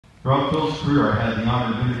Throughout Phil's career, I had the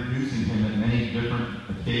honor of introducing him at many different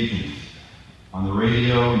occasions, on the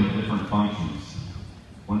radio and different functions.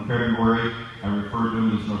 One February, I referred to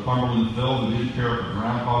him as Northumberland Phil, who didn't care if a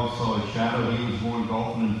groundhog saw his shadow. He was going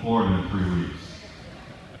golfing in Florida in 3 weeks.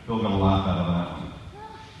 Phil got a laugh out of that one.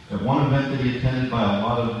 At one event that he attended by a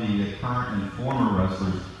lot of the current and former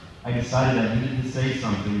wrestlers, I decided I needed to say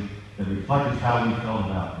something that reflected how we felt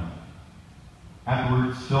about him.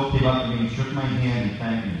 Afterwards, Phil came up to me and shook my hand and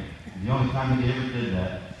thanked me. It was the only time that he ever did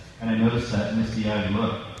that, and I noticed that misty-eyed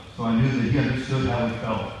look, so I knew that he understood how we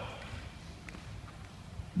felt.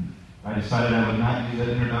 I decided I would not do that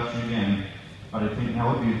introduction again, but I think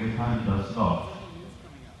now would be a good time to dust it off.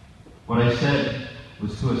 What I said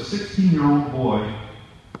was, to a 16-year-old boy,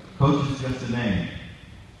 coach is just a name.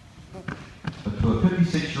 But to a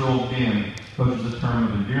 56-year-old man, coach is a term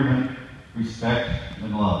of endearment, respect,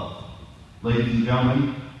 and love. Ladies and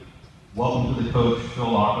gentlemen, welcome to the coach, Phil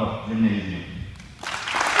Lockcuff Gymnasium.